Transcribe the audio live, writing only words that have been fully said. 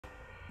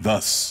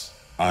Thus,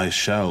 I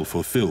shall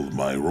fulfill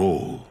my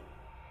role.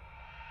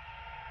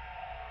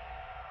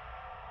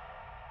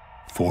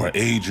 For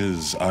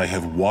ages I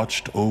have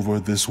watched over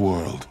this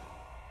world,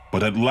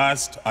 but at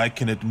last I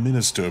can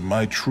administer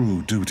my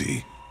true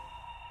duty.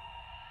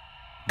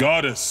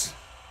 Goddess,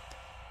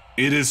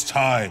 it is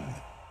time.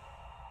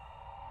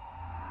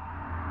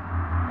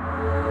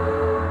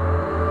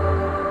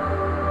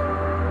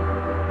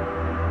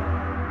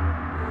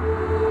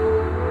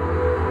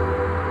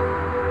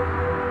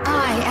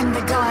 I am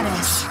the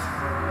goddess.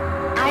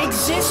 I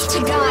exist to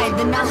guide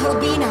the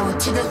Nahobino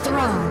to the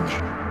throne.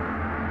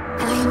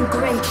 I am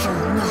grateful,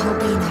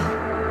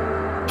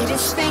 Nahobino. It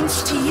is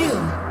thanks to you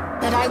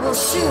that I will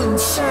soon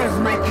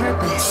serve my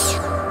purpose.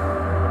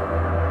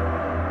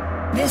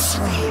 This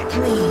way,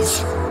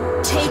 please.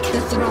 Take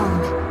the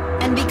throne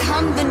and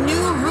become the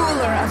new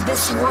ruler of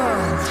this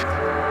world.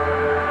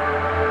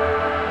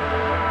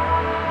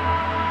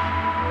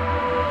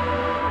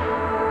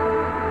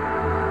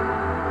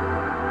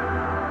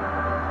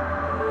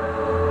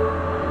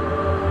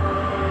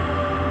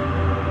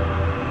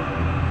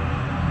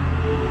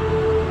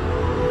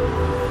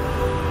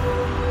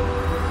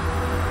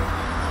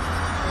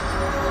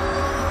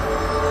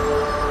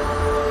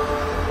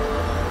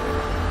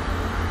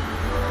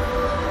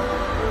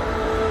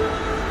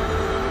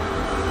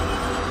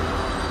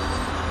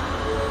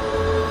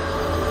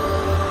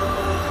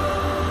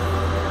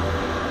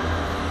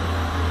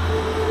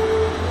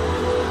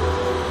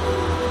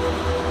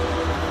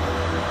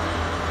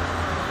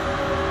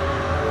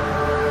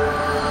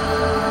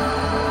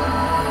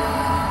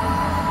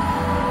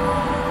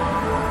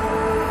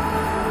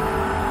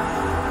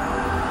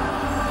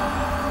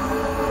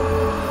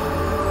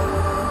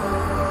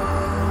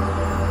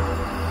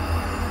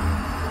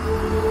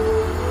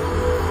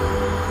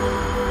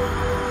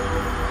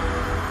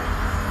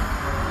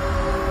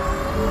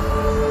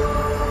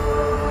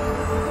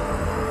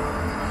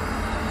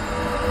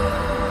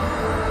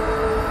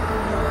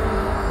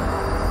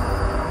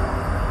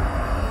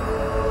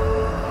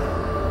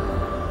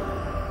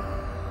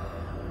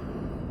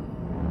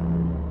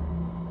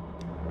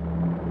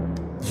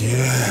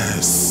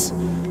 Yes,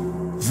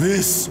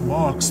 this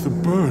marks the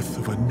birth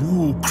of a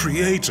new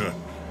creator,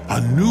 a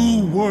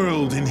new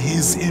world in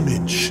his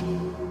image.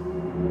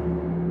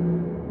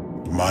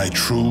 My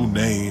true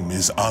name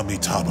is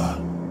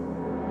Amitabha.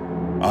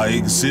 I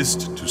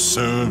exist to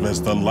serve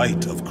as the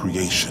light of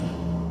creation.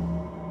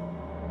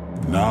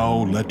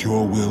 Now let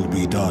your will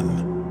be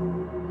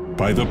done.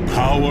 By the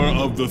power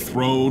of the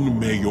throne,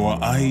 may your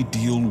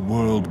ideal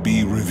world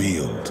be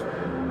revealed.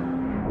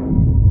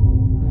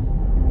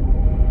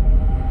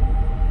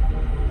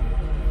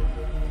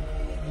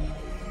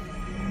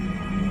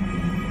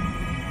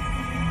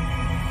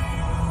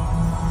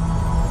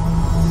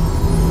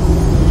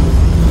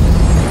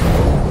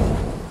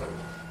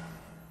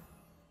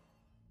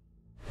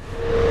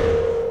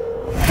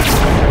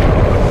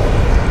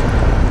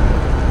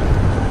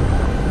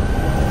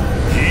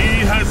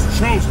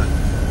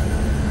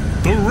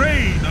 The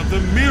reign of the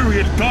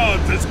myriad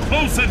gods is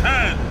close at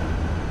hand.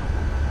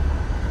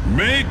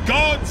 May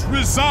gods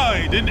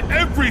reside in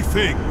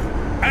everything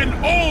and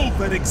all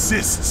that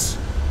exists.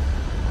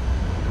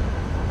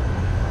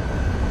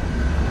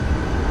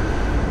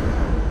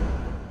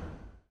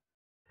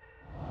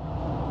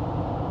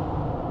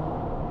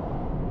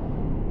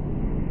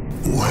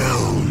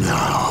 Well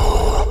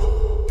now,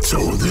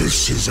 so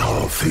this is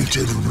our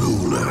fated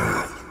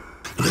ruler.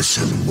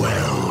 Listen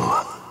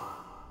well.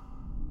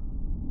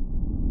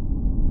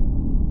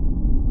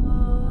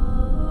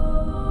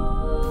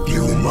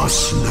 You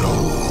must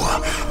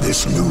know,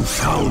 this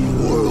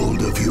newfound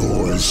world of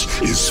yours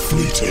is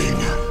fleeting.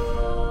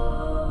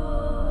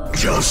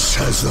 Just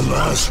as the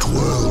last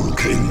world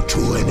came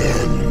to an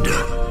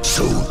end,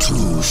 so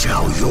too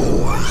shall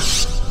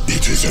yours.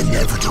 It is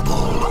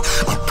inevitable,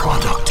 a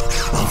product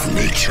of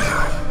nature.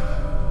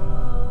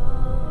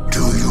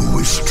 Do you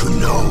wish to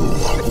know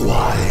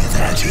why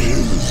that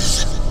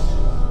is?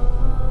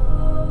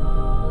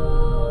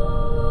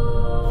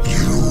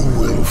 You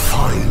will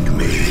find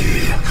me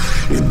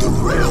in the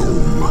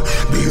realm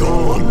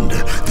beyond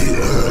the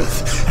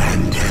earth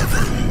and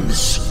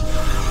heavens.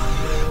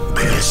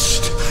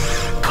 Best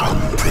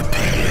come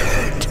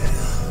prepared.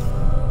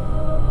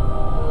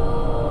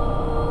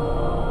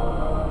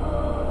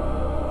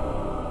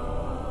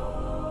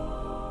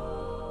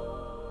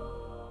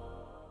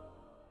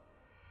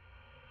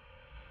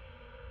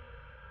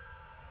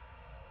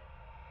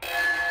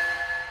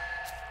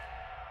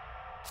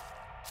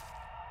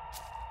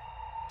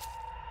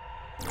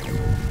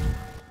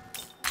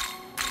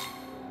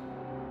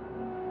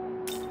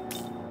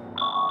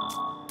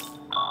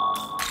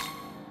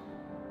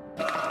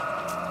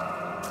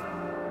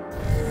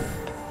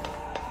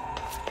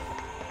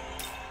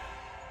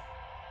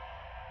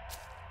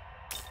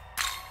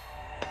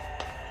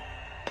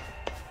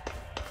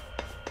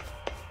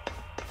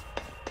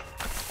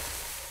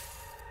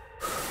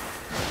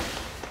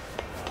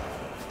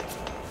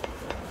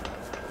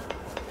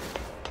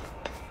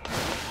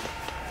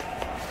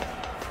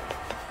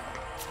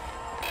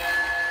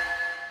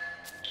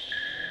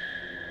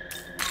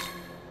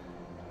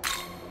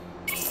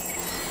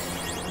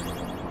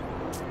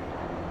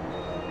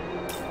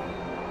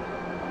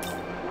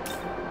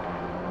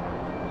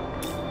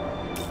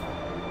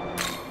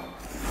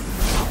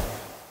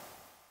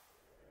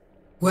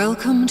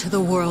 Welcome to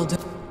the world.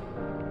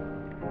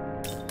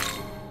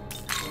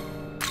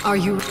 Are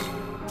you...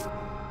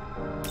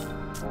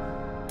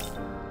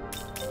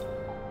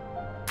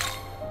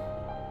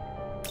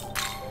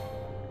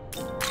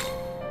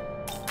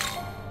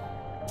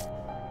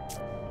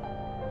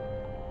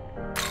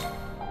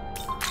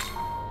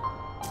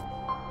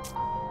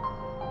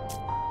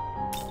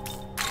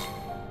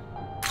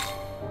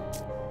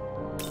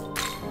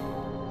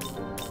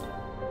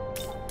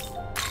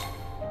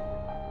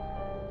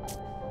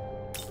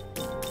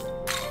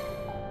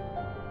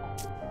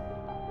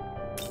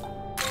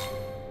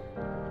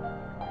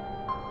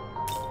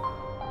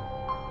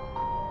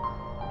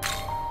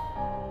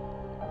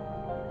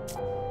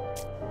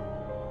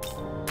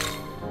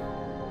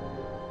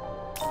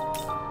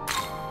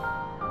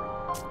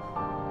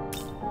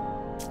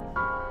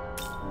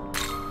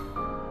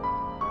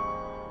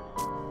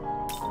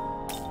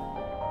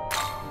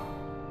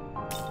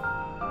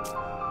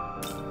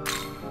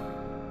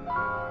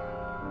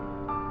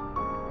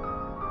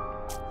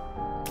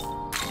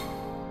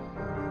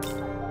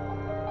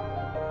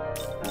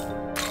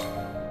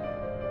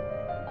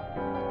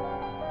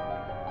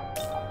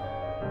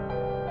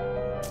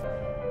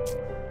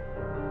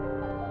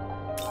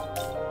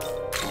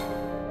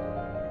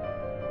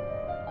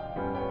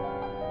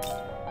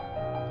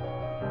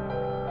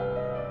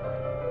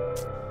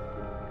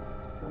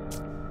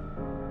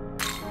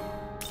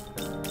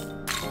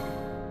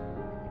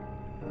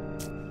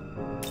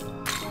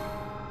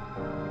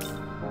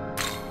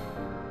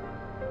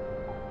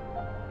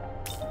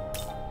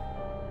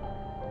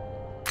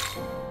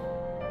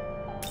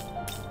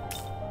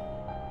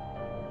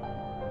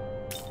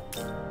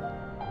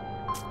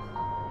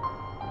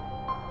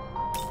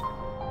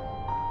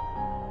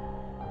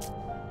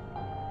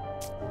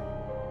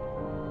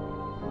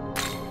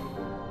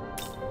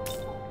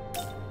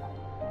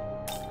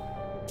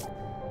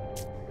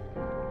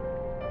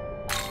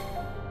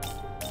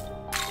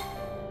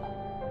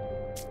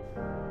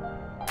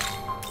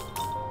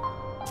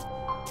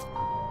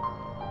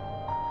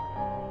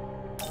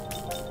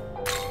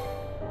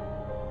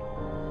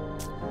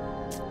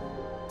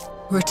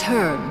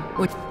 Return.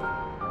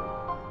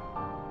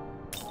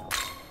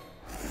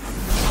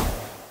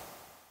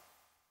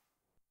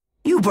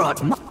 You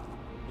brought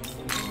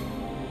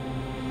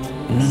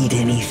Need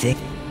anything?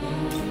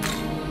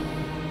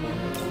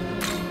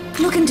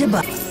 Looking to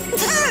buy.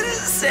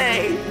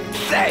 Say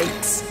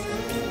thanks.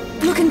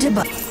 Looking to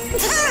buy.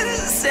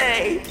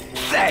 Say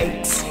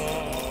thanks.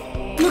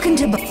 Looking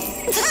to buy.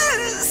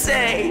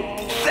 Say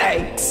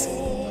thanks.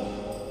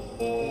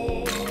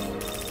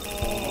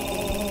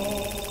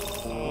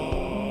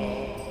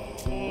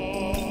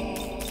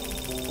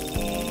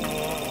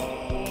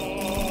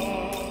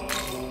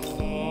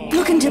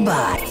 Looking to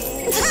buy.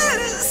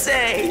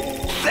 Say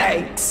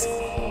thanks.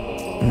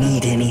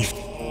 Need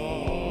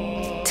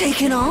anything?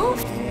 Taken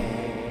off?